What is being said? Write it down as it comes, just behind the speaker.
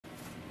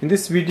In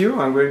this video,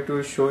 I'm going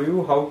to show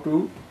you how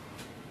to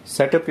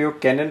set up your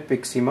Canon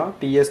PIXMA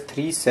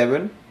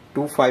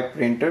TS3725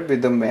 printer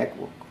with the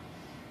MacBook.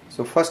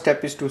 So first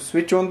step is to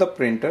switch on the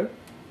printer.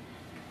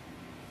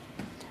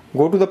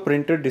 Go to the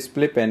printer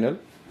display panel.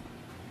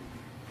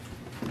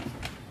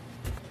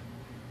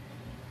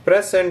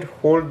 Press and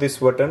hold this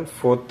button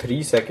for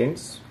 3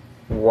 seconds.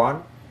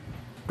 1,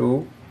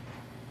 2,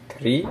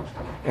 3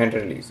 and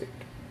release it.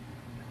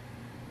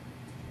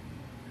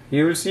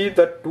 You will see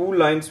that two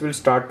lines will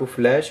start to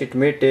flash. It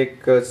may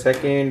take a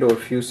second or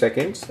few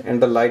seconds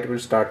and the light will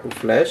start to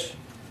flash.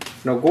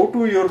 Now go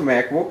to your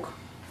MacBook.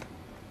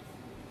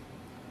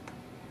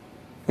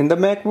 In the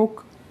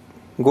MacBook,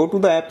 go to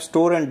the App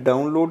Store and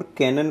download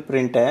Canon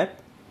Print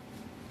App.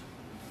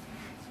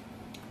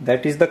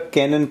 That is the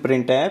Canon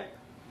Print App.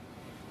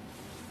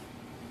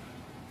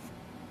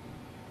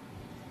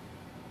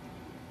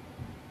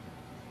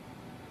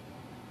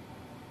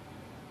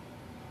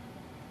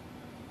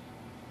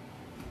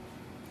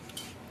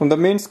 On the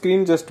main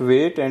screen, just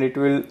wait and it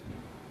will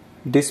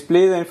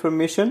display the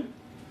information,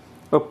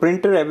 a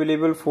printer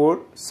available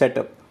for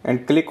setup,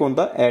 and click on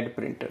the add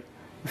printer.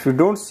 If you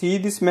don't see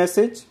this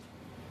message,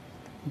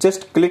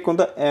 just click on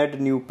the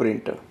add new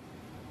printer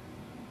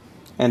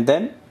and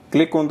then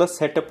click on the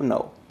setup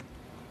now.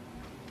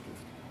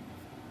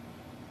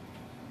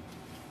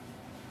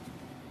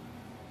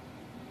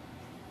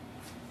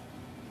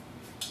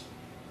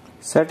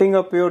 Setting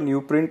up your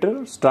new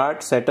printer,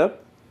 start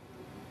setup.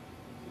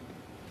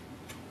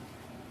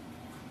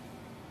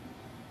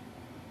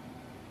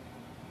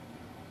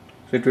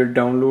 So it will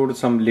download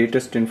some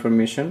latest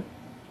information.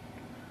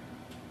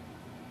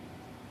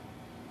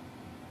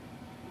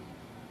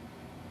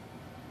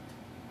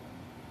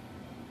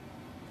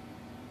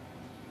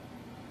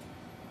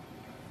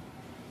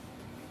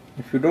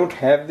 If you don't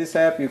have this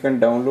app, you can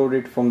download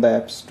it from the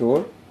App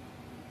Store.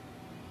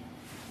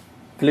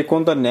 Click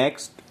on the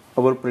next.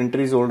 Our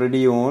printer is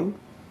already on.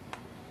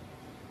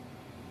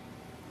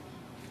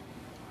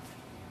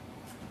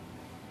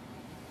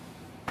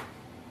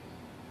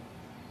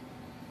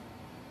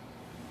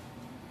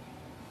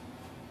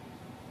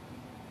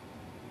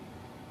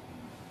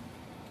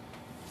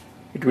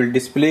 It will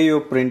display your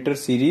printer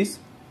series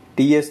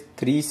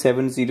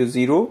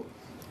TS3700.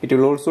 It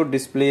will also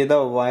display the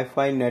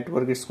Wi-Fi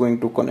network it's going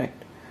to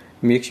connect.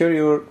 Make sure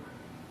your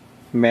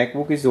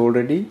MacBook is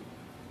already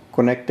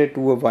connected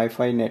to a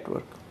Wi-Fi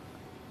network.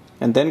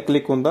 And then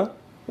click on the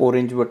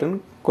orange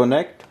button,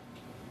 connect.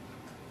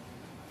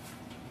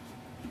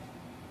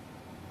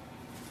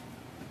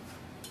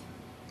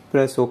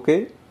 Press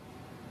OK.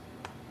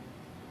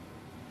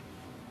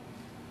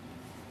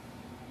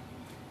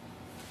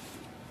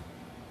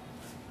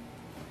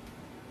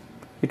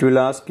 It will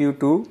ask you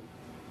to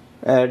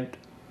add,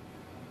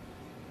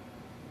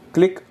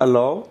 click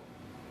allow.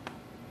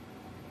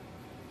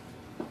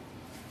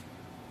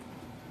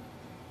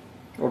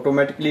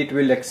 Automatically it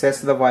will access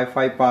the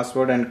Wi-Fi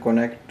password and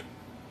connect.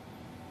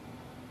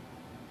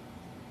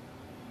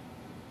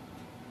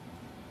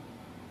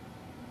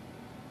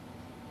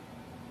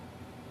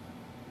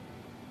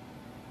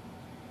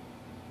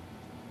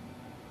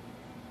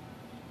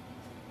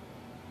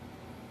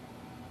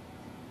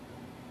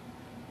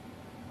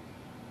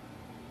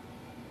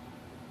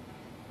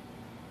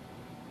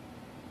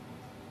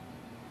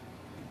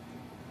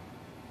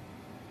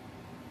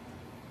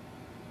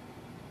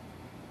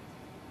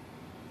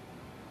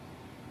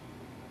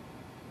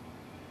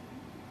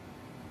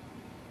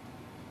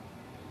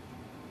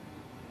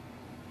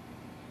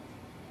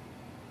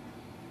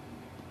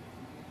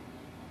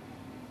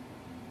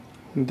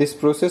 This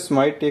process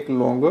might take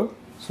longer,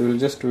 so we'll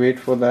just wait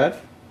for that.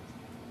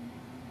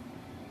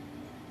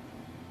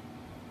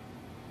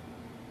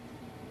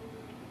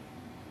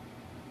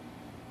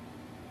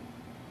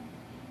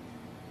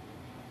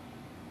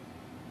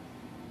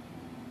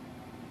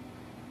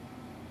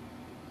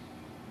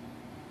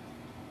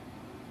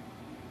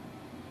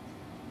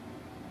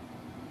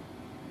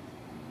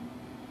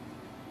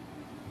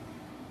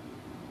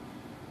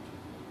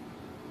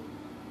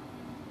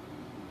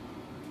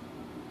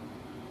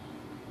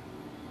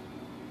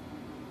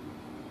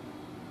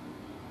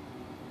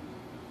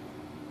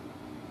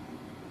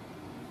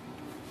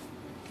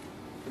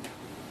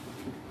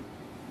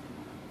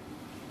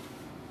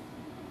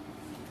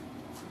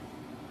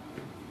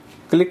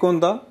 Click on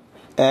the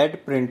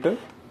add printer.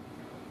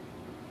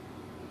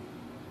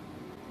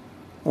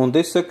 On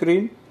this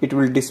screen, it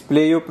will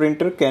display your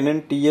printer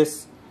Canon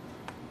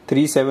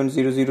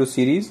TS3700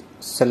 Series.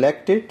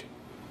 Select it.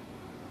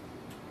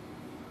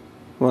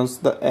 Once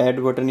the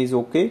add button is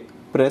OK,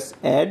 press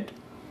add.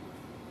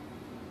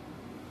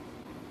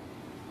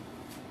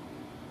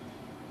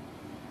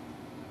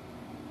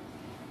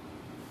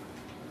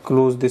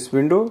 Close this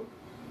window.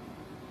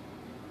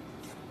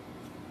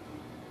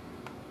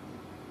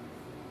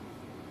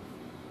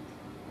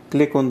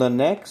 Click on the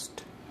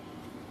next.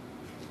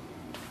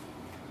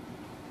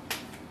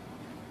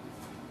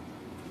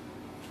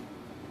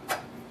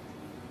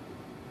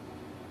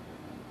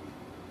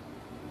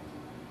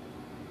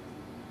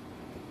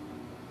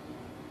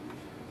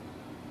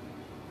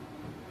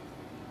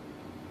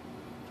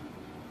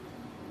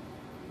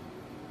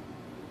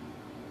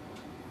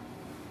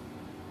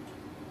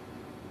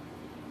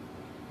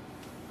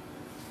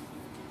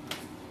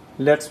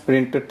 let's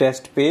print a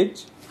test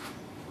page.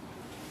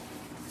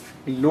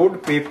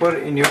 Load paper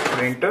in your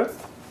printer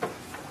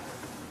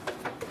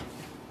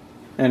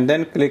and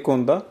then click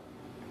on the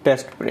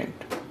test print.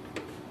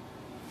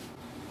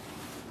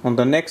 On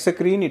the next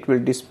screen it will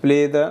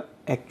display the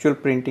actual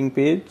printing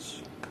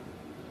page.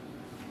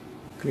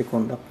 Click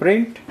on the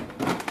print.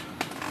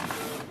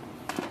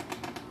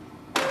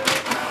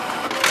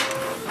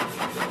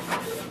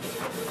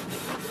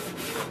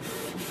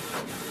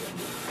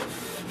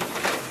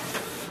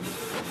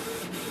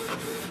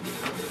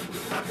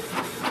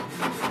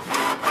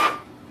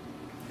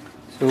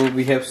 So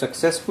we have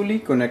successfully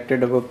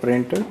connected our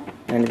printer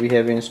and we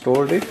have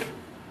installed it.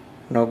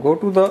 Now go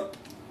to the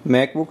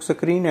MacBook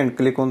screen and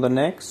click on the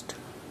next.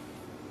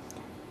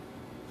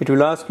 It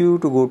will ask you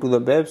to go to the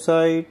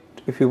website.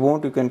 If you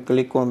want, you can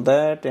click on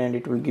that and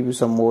it will give you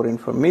some more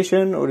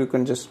information, or you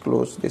can just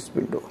close this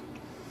window.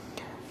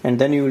 And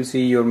then you will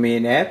see your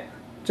main app.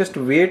 Just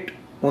wait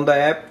on the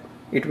app.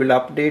 It will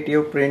update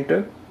your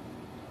printer.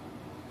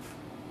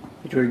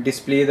 It will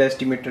display the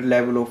estimated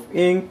level of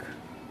ink.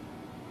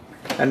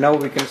 And now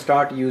we can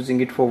start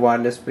using it for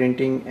wireless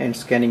printing and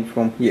scanning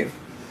from here.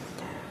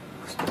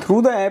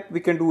 Through the app we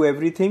can do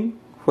everything.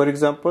 For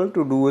example,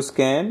 to do a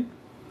scan,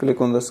 click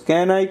on the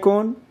scan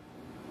icon,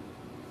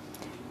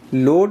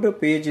 load a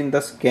page in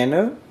the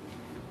scanner,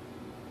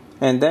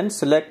 and then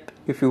select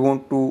if you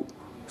want to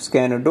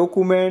scan a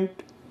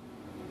document,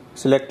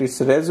 select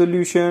its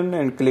resolution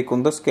and click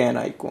on the scan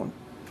icon.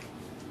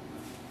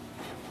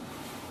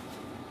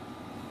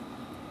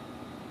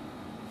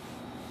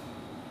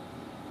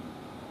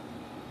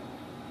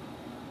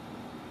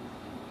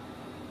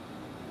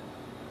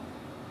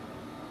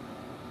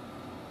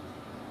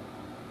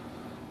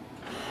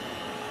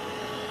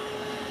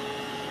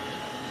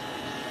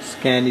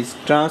 Scan is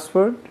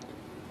transferred.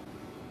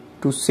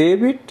 To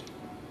save it,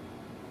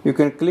 you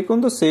can click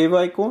on the save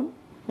icon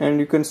and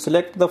you can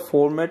select the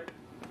format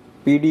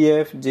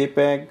PDF,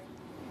 JPEG.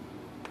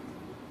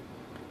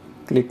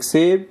 Click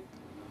save.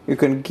 You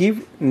can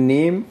give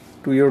name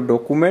to your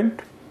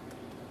document.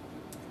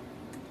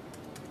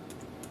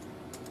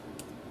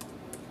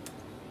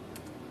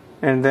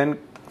 And then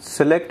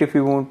select if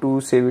you want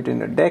to save it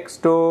in a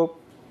desktop.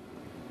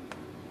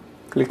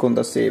 Click on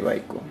the save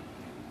icon.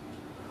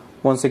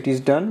 Once it is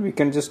done, we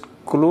can just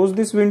close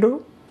this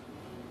window.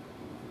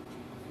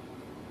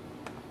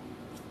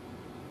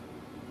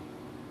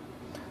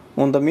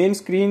 On the main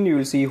screen you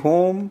will see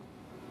home,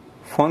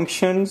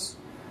 functions,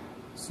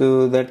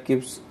 so that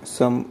gives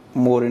some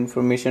more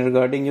information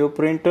regarding your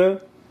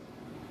printer.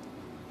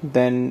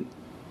 Then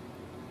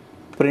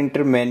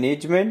printer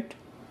management.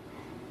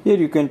 Here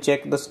you can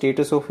check the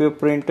status of your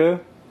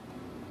printer,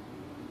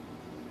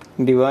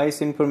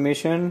 device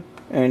information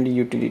and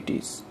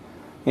utilities.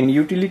 In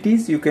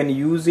utilities you can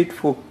use it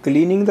for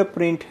cleaning the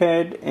print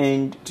head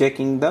and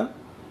checking the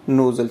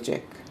nozzle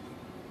check.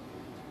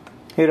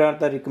 Here are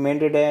the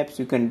recommended apps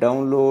you can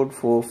download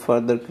for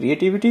further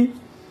creativity.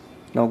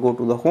 Now go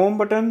to the home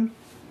button.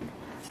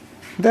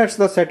 That's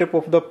the setup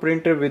of the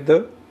printer with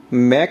the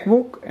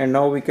MacBook, and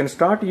now we can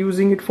start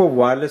using it for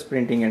wireless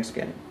printing and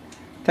scanning.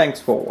 Thanks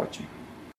for watching.